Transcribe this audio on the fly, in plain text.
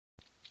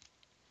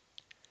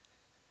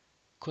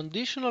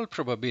Conditional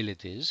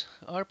probabilities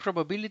are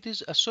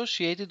probabilities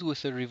associated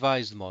with a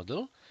revised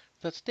model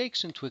that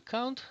takes into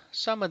account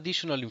some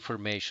additional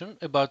information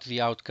about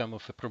the outcome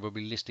of a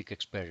probabilistic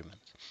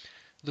experiment.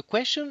 The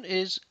question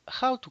is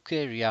how to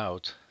carry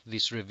out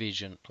this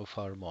revision of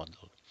our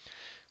model.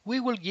 We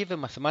will give a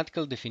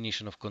mathematical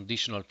definition of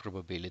conditional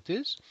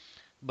probabilities,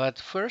 but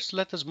first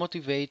let us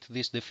motivate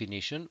this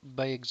definition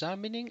by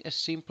examining a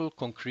simple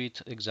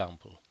concrete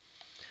example.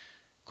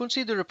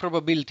 Consider a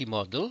probability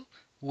model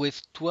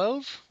with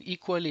 12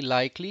 equally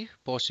likely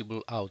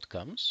possible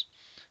outcomes,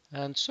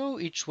 and so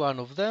each one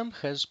of them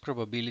has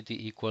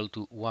probability equal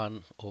to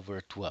 1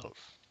 over 12.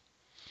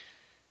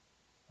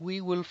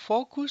 We will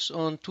focus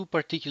on two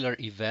particular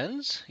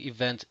events,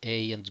 event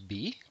A and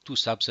B, two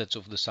subsets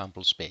of the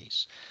sample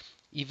space.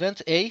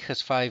 Event A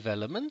has 5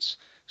 elements,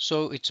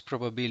 so its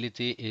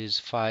probability is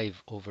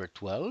 5 over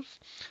 12,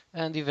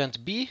 and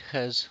event B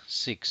has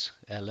 6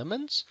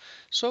 elements,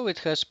 so it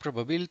has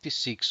probability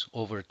 6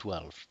 over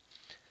 12.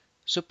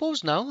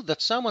 Suppose now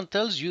that someone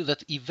tells you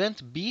that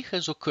event B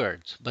has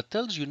occurred, but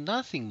tells you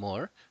nothing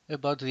more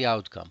about the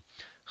outcome.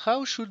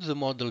 How should the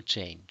model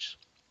change?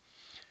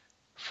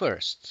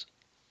 First,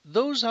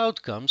 those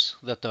outcomes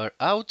that are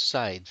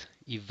outside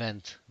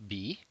event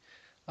B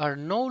are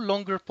no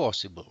longer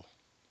possible.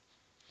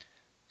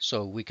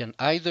 So we can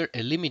either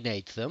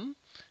eliminate them,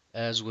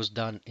 as was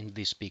done in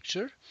this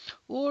picture,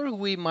 or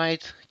we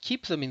might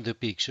keep them in the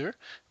picture,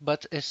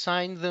 but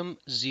assign them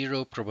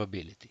 0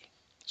 probability,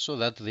 so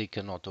that they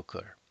cannot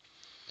occur.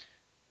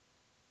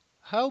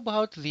 How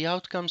about the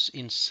outcomes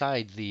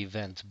inside the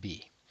event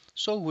B?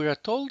 So we are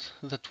told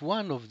that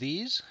one of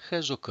these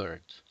has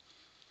occurred.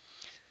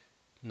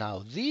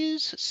 Now,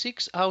 these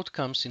 6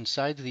 outcomes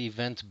inside the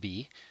event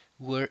B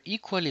were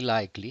equally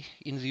likely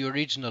in the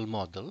original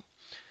model,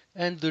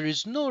 and there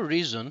is no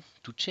reason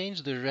to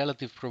change their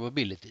relative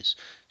probabilities,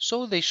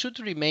 so they should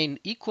remain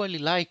equally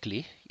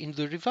likely in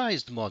the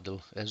revised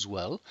model as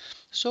well,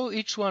 so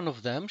each one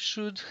of them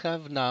should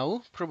have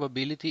now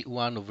probability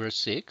 1 over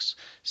 6,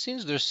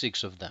 since there's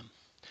 6 of them.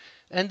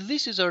 And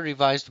this is our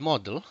revised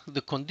model,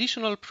 the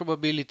conditional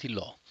probability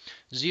law.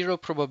 0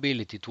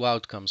 probability to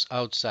outcomes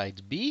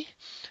outside B,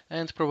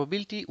 and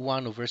probability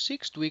 1 over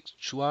 6 to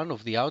each one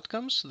of the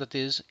outcomes that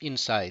is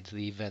inside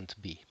the event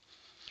B.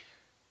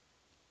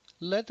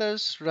 Let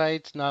us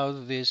write now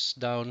this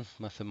down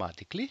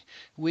mathematically.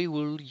 We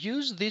will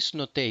use this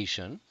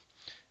notation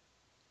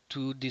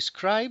to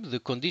describe the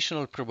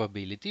conditional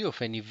probability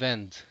of an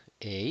event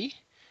A,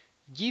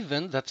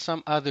 given that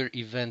some other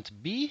event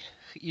B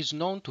is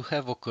known to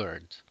have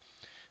occurred.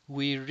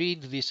 We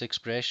read this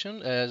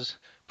expression as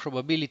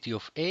probability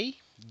of A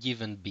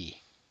given B.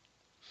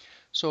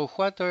 So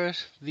what are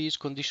these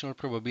conditional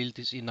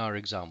probabilities in our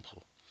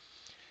example?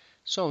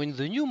 So in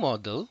the new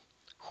model,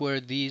 where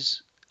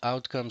these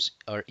outcomes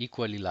are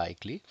equally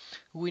likely,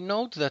 we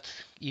note that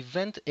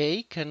event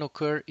A can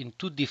occur in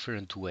two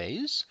different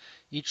ways.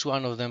 Each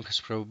one of them has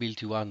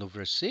probability 1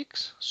 over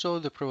 6, so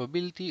the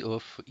probability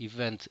of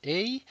event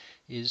A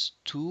is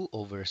 2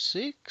 over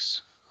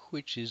 6,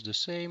 which is the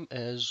same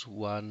as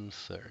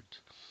 1/3.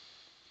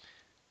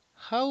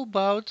 How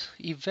about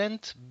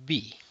event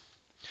B?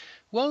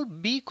 Well,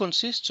 B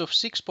consists of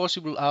 6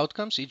 possible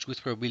outcomes, each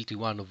with probability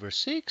 1 over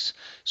 6,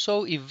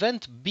 so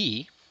event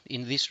B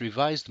in this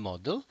revised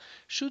model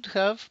should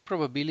have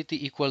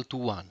probability equal to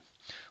 1.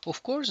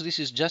 Of course, this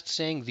is just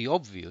saying the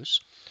obvious.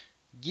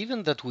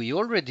 Given that we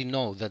already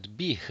know that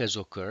B has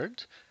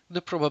occurred,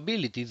 the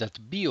probability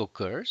that B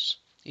occurs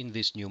in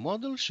this new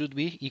model should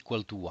be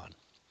equal to 1.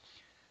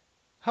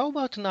 How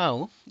about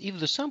now if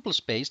the sample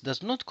space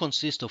does not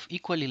consist of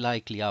equally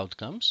likely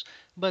outcomes,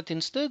 but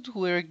instead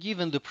we're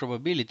given the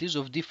probabilities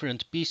of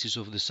different pieces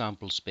of the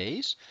sample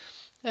space,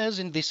 as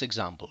in this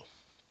example?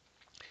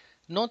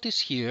 Notice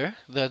here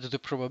that the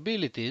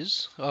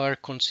probabilities are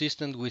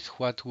consistent with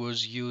what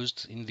was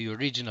used in the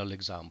original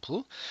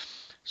example.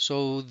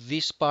 So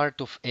this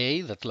part of A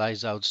that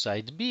lies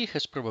outside B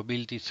has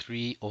probability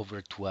 3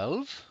 over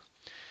 12.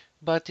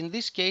 But in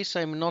this case,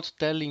 I'm not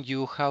telling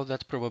you how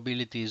that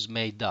probability is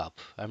made up.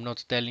 I'm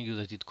not telling you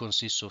that it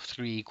consists of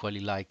 3 equally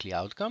likely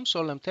outcomes.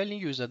 All I'm telling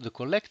you is that the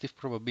collective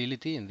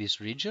probability in this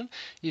region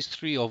is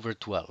 3 over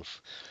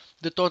 12.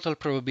 The total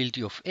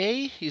probability of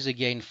A is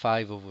again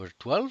 5 over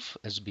 12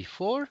 as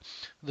before.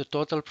 The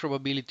total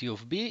probability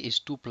of B is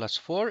 2 plus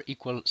 4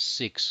 equals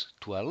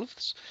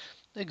 6/12,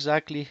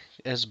 exactly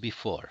as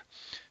before.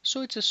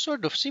 So it's a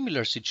sort of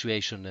similar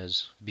situation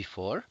as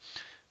before.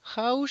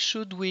 How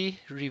should we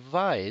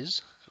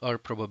revise our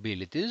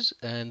probabilities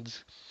and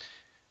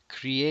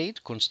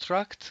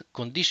construct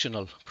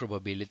conditional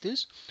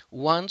probabilities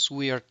once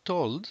we are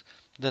told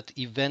that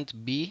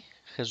event B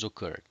has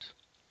occurred?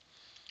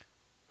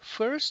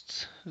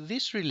 First,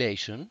 this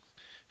relation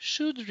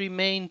should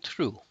remain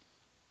true.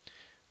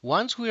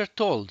 Once we are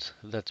told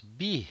that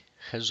B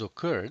has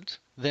occurred,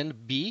 then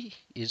B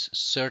is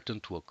certain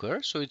to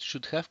occur, so it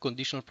should have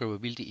conditional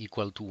probability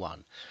equal to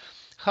 1.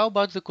 How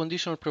about the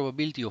conditional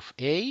probability of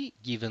A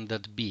given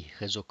that B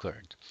has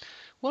occurred?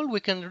 Well,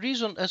 we can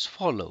reason as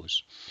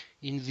follows.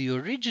 In the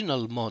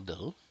original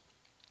model,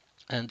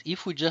 And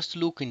if we just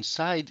look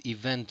inside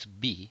event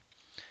B,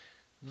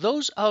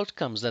 those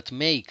outcomes that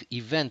make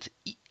event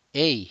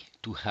A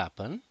to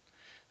happen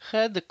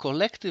had a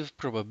collective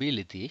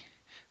probability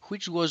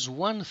which was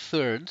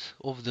 1/3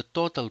 of the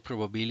total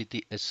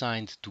probability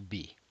assigned to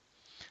B.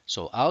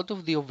 So out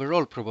of the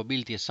overall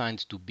probability assigned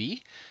to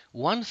B,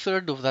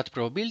 1/3 of that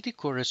probability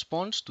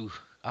corresponds to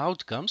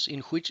outcomes in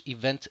which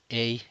event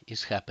A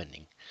is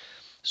happening.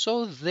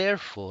 So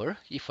therefore,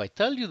 if I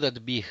tell you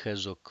that B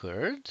has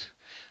occurred,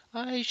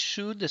 I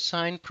should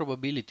assign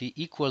probability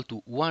equal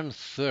to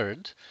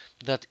 1/3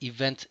 that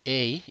event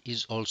A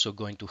is also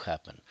going to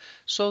happen.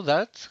 So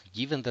that,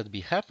 given that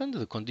B happened,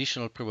 the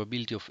conditional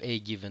probability of A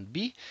given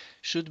B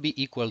should be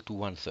equal to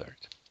 1/3.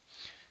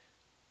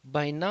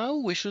 By now,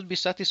 we should be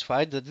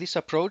satisfied that this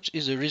approach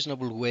is a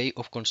reasonable way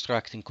of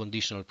constructing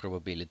conditional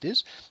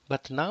probabilities,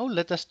 but now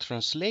let us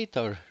translate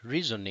our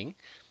reasoning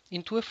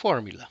into a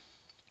formula.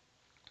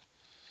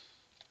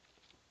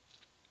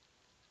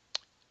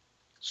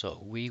 So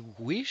we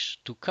wish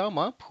to come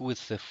up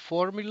with a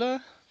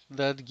formula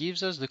that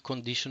gives us the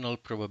conditional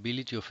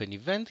probability of an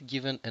event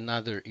given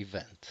another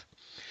event.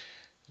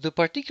 The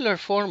particular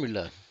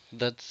formula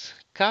that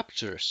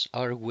captures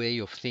our way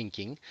of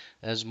thinking,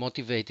 as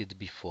motivated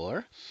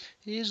before,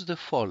 is the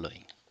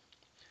following.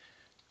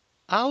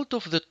 Out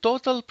of the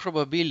total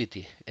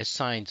probability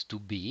assigned to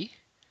B,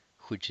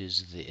 which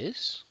is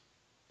this,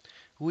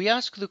 we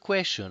ask the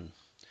question,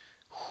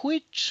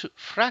 which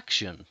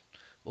fraction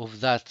of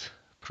that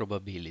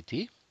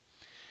probability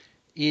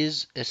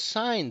is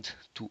assigned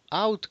to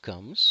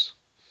outcomes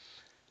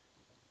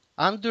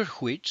under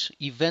which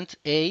event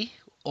A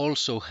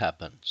also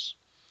happens.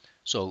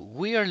 So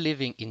we are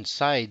living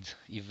inside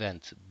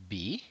event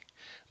B,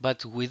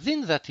 but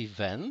within that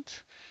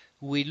event,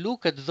 we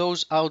look at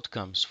those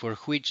outcomes for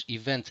which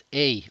event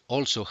A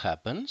also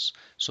happens.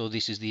 So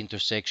this is the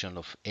intersection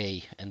of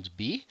A and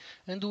B.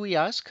 And we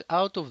ask,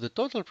 out of the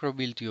total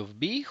probability of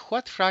B,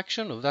 what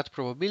fraction of that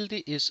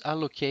probability is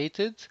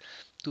allocated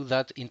to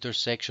that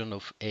intersection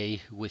of A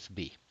with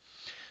B.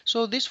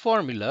 So this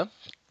formula,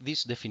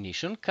 this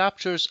definition,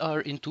 captures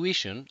our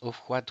intuition of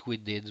what we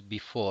did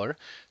before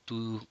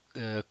to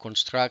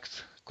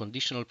construct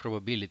conditional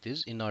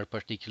probabilities in our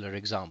particular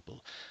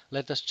example.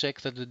 Let us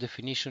check that the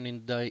definition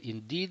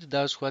indeed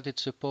does what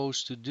it's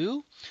supposed to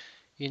do.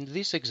 In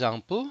this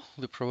example,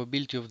 the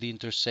probability of the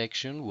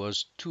intersection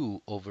was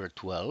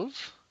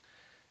 2/12,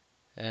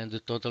 and the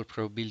total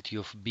probability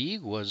of B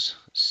was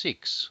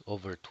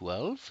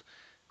 6/12.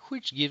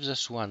 Which gives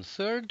us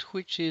 1/3,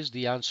 which is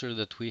the answer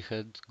that we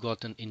had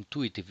gotten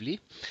intuitively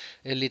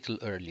a little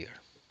earlier.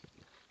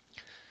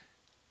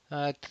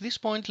 At this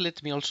point,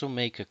 let me also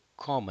make a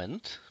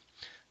comment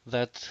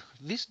that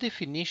this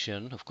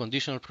definition of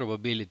conditional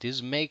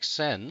probabilities makes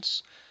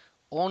sense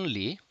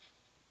only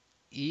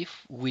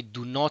if we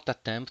do not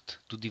attempt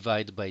to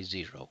divide by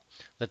 0.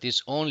 That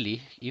is,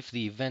 only if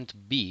the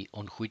event B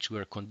on which we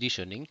are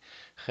conditioning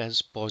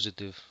has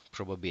positive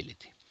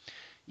probability.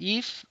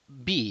 If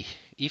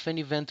an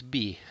event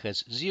B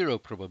has 0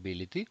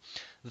 probability,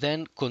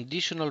 then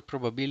conditional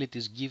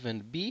probabilities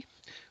given B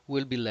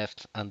will be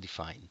left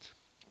undefined.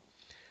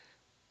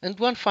 And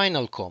one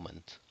final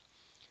comment.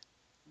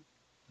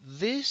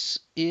 This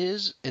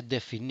is a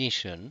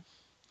definition.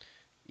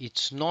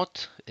 It's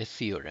not a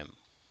theorem.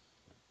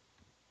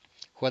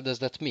 What does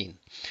that mean?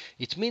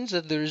 It means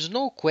that there is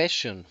no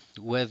question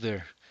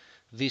whether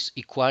this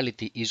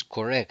equality is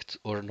correct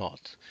or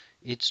not.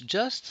 It's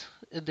just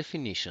a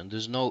definition.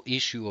 There's no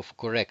issue of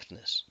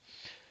correctness.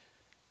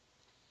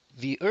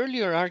 The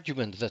earlier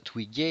argument that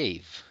we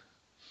gave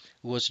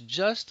was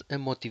just a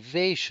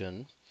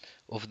motivation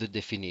of the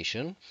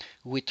definition.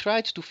 We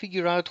tried to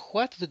figure out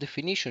what the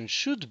definition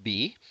should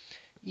be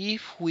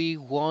if we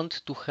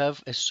want to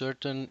have a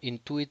certain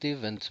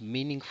intuitive and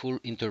meaningful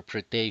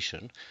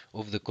interpretation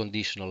of the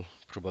conditional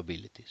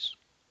probabilities.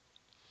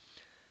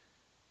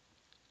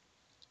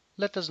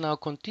 Let us now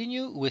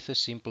continue with a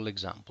simple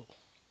example.